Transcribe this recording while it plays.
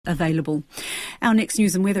available. Our next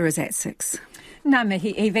news and weather is at 6. Ngā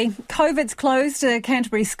mihi, Evie. COVID's closed a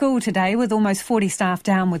Canterbury school today with almost 40 staff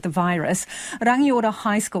down with the virus. Rangiora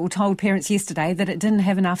High School told parents yesterday that it didn't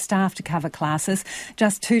have enough staff to cover classes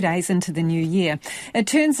just 2 days into the new year. It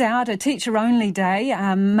turns out a teacher-only day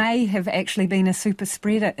may have actually been a super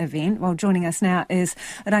spreader event. Well, joining us now is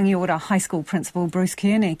Rangiora High School Principal Bruce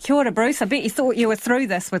Kearney. Kia ora, Bruce. I bet you thought you were through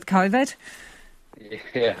this with COVID.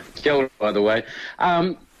 Yeah, kia ora, by the way.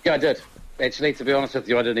 Yeah, I did. Actually, to be honest with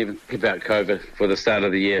you, I didn't even think about COVID for the start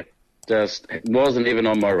of the year. Just wasn't even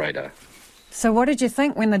on my radar. So what did you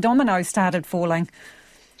think when the dominoes started falling?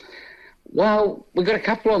 Well, we got a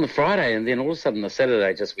couple on the Friday, and then all of a sudden the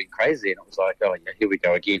Saturday just went crazy, and it was like, oh, yeah, here we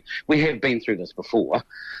go again. We have been through this before,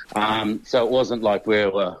 so it wasn't like we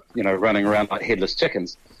were, running around like headless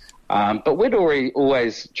chickens. But we'd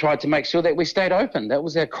always tried to make sure that we stayed open. That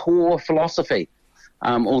was our core philosophy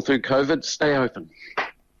all through COVID, stay open.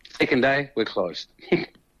 Second day, we're closed.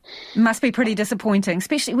 Must be pretty disappointing,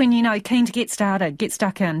 especially when, keen to get started, get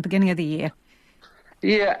stuck in, beginning of the year.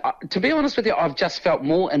 Yeah, to be honest with you, I've just felt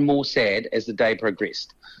more and more sad as the day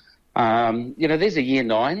progressed. There's a year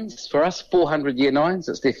nines. For us, 400 year nines,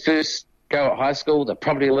 it's their first go at high school. They're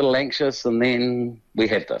probably a little anxious, and then we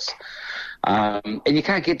have this. And you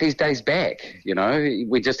can't get these days back,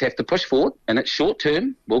 We just have to push forward, and it's short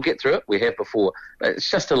term. We'll get through it. We have before. But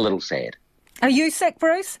it's just a little sad. Are you sick,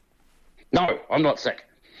 Bruce? No, I'm not sick.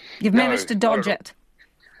 You've managed to dodge it.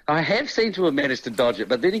 I have seemed to have managed to dodge it,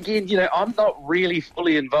 but then again, I'm not really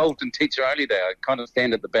fully involved in teacher-only day. I kind of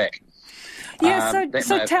stand at the back. Yeah,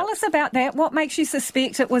 so tell us about that. What makes you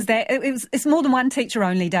suspect it was that? It's more than one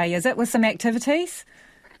teacher-only day, is it, with some activities?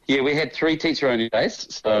 Yeah, we had 3 teacher-only days.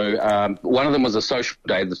 So one of them was a social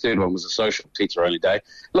day. The third one was a social teacher-only day.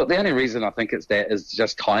 Look, the only reason I think it's that is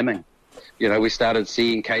just timing. We started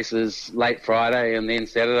seeing cases late Friday and then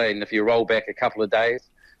Saturday, and if you roll back a couple of days,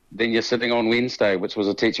 then you're sitting on Wednesday, which was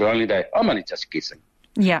a teacher-only day. I'm only just guessing.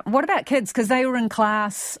 Yeah. What about kids? Because they were in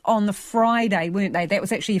class on the Friday, weren't they? That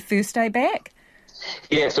was actually your first day back?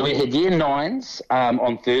 Yeah, so we had year nines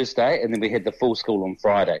on Thursday, and then we had the full school on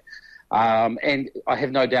Friday. And I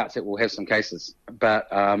have no doubts that we'll have some cases, but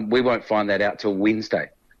we won't find that out till Wednesday.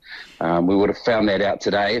 We would have found that out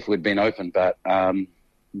today if we'd been open, but...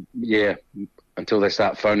 until they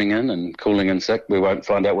start phoning in and calling in sick, we won't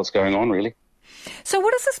find out what's going on, really. So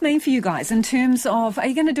what does this mean for you guys in terms of, are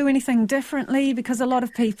you going to do anything differently? Because a lot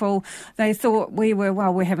of people, they thought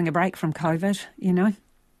we're having a break from COVID,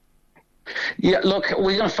 Yeah, look,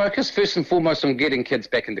 we're going to focus first and foremost on getting kids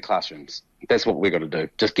back into classrooms. That's what we're going to do,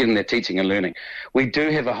 just getting their teaching and learning. We do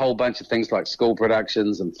have a whole bunch of things like school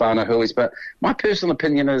productions and whānau huis, but my personal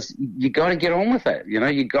opinion is you got to get on with it.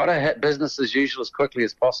 You got to hit business as usual as quickly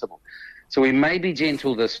as possible. So we may be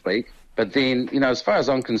gentle this week, but then, as far as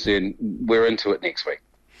I'm concerned, we're into it next week.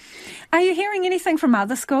 Are you hearing anything from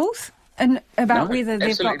other schools about whether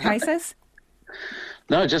they've got cases?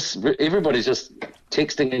 No, just everybody's just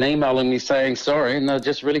texting and emailing me saying sorry, and they're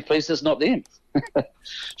just really pleased it's not them.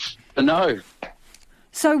 But no.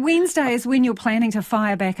 So Wednesday is when you're planning to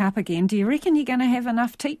fire back up again. Do you reckon you're going to have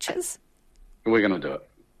enough teachers? We're going to do it.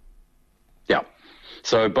 Yeah.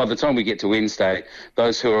 So by the time we get to Wednesday,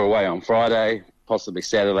 those who are away on Friday, possibly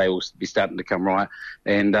Saturday, will be starting to come right,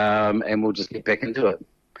 and we'll just get back into it.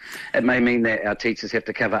 It may mean that our teachers have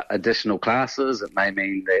to cover additional classes. It may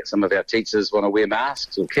mean that some of our teachers want to wear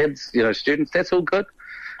masks, or kids, students. That's all good.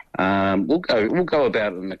 We'll go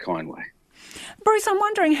about it in a kind way. Bruce, I'm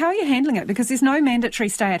wondering how you're handling it, because there's no mandatory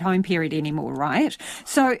stay-at-home period anymore, right?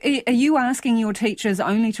 So are you asking your teachers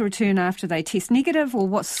only to return after they test negative, or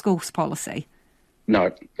what's school's policy?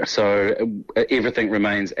 No. So everything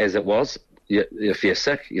remains as it was. If you're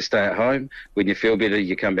sick, you stay at home. When you feel better,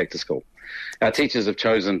 you come back to school. Our teachers have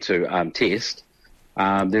chosen to test.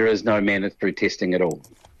 There is no mandatory testing at all.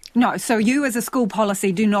 No, so you as a school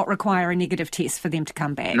policy do not require a negative test for them to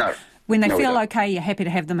come back? No. When they feel okay, you're happy to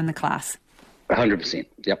have them in the class? 100%,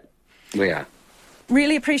 yep, we are.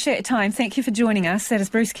 Really appreciate your time. Thank you for joining us. That is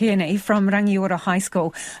Bruce Kearney from Rangiora High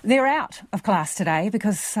School. They're out of class today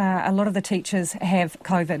because a lot of the teachers have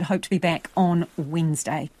COVID, hope to be back on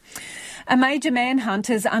Wednesday. A major manhunt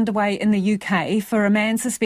is underway in the UK for a man suspected